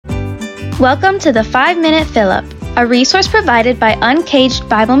Welcome to the 5-Minute Fill-Up, a resource provided by Uncaged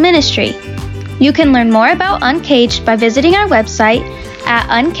Bible Ministry. You can learn more about Uncaged by visiting our website at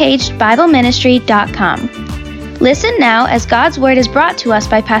uncagedbibleministry.com. Listen now as God's Word is brought to us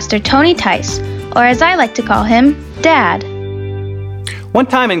by Pastor Tony Tice, or as I like to call him, Dad. One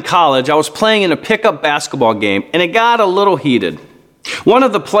time in college, I was playing in a pickup basketball game, and it got a little heated. One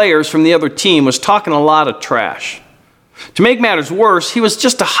of the players from the other team was talking a lot of trash. To make matters worse, he was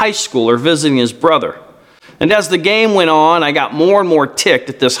just a high schooler visiting his brother. And as the game went on, I got more and more ticked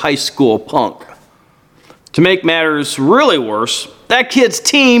at this high school punk. To make matters really worse, that kid's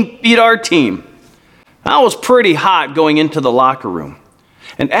team beat our team. I was pretty hot going into the locker room.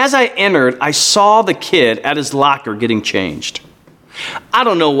 And as I entered, I saw the kid at his locker getting changed. I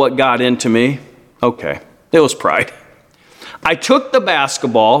don't know what got into me. Okay, it was pride. I took the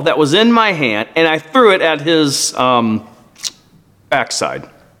basketball that was in my hand and I threw it at his backside.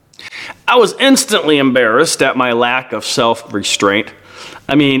 I was instantly embarrassed at my lack of self-restraint.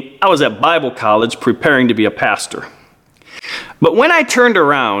 I was at Bible college preparing to be a pastor. But when I turned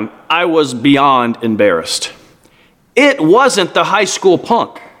around, I was beyond embarrassed. It wasn't the high school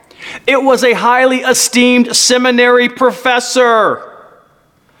punk. It was a highly esteemed seminary professor.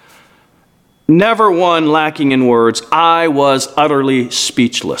 Never one lacking in words, I was utterly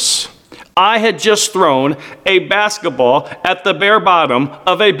speechless. I had just thrown a basketball at the bare bottom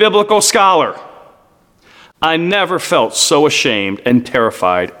of a biblical scholar. I never felt so ashamed and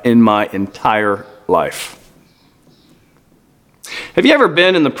terrified in my entire life. Have you ever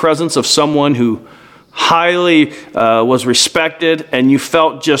been in the presence of someone who highly was respected and you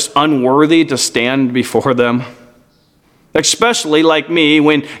felt just unworthy to stand before them? Especially like me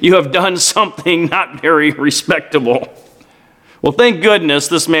when you have done something not very respectable. Well, thank goodness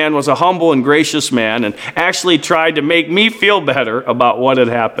this man was a humble and gracious man and actually tried to make me feel better about what had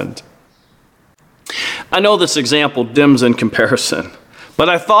happened. I know this example dims in comparison, but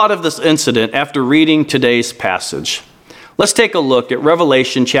I thought of this incident after reading today's passage. Let's take a look at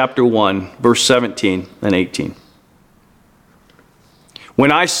Revelation chapter 1, verse 17 and 18.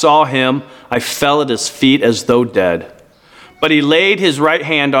 When I saw him, I fell at his feet as though dead. But he laid his right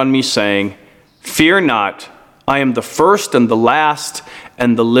hand on me, saying, "Fear not, I am the first and the last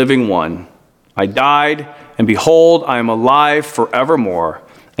and the living one. I died, and behold, I am alive forevermore,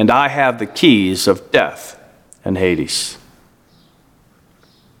 and I have the keys of death and Hades."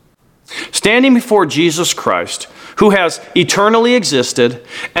 Standing before Jesus Christ, who has eternally existed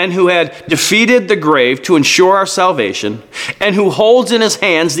and who had defeated the grave to ensure our salvation, and who holds in his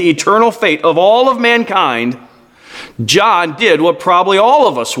hands the eternal fate of all of mankind, John did what probably all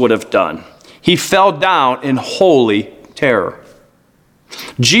of us would have done. He fell down in holy terror.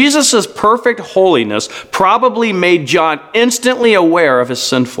 Jesus' perfect holiness probably made John instantly aware of his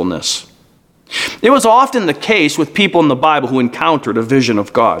sinfulness. It was often the case with people in the Bible who encountered a vision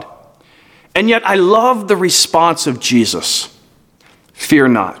of God. And yet I love the response of Jesus. Fear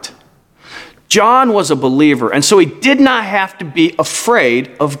not. John was a believer, and so he did not have to be afraid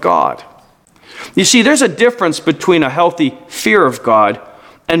of God. You see, there's a difference between a healthy fear of God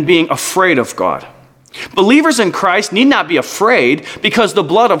and being afraid of God. Believers in Christ need not be afraid because the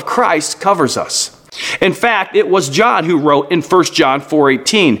blood of Christ covers us. In fact, it was John who wrote in 1 John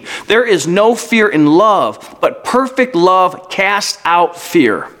 4:18, "There is no fear in love, but perfect love casts out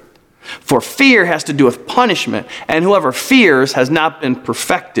fear. For fear has to do with punishment, and whoever fears has not been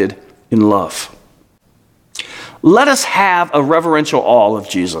perfected in love." Let us have a reverential awe of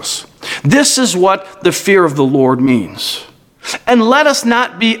Jesus. This is what the fear of the Lord means. And let us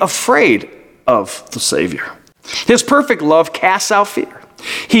not be afraid of the Savior. His perfect love casts out fear.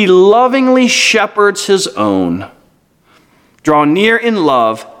 He lovingly shepherds his own. Draw near in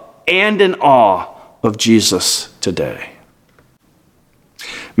love and in awe of Jesus today.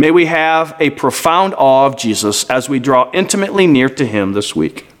 May we have a profound awe of Jesus as we draw intimately near to him this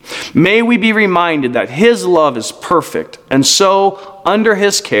week. May we be reminded that his love is perfect, and so, under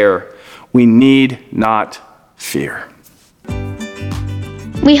his care, we need not fear.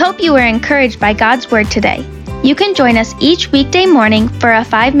 We hope you were encouraged by God's Word today. You can join us each weekday morning for a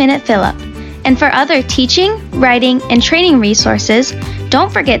 5-minute fill-up. And for other teaching, writing, and training resources,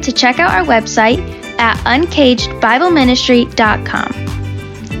 don't forget to check out our website at uncagedbibleministry.com.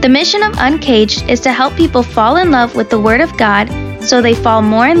 The mission of Uncaged is to help people fall in love with the Word of God so they fall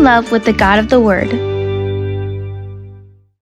more in love with the God of the Word.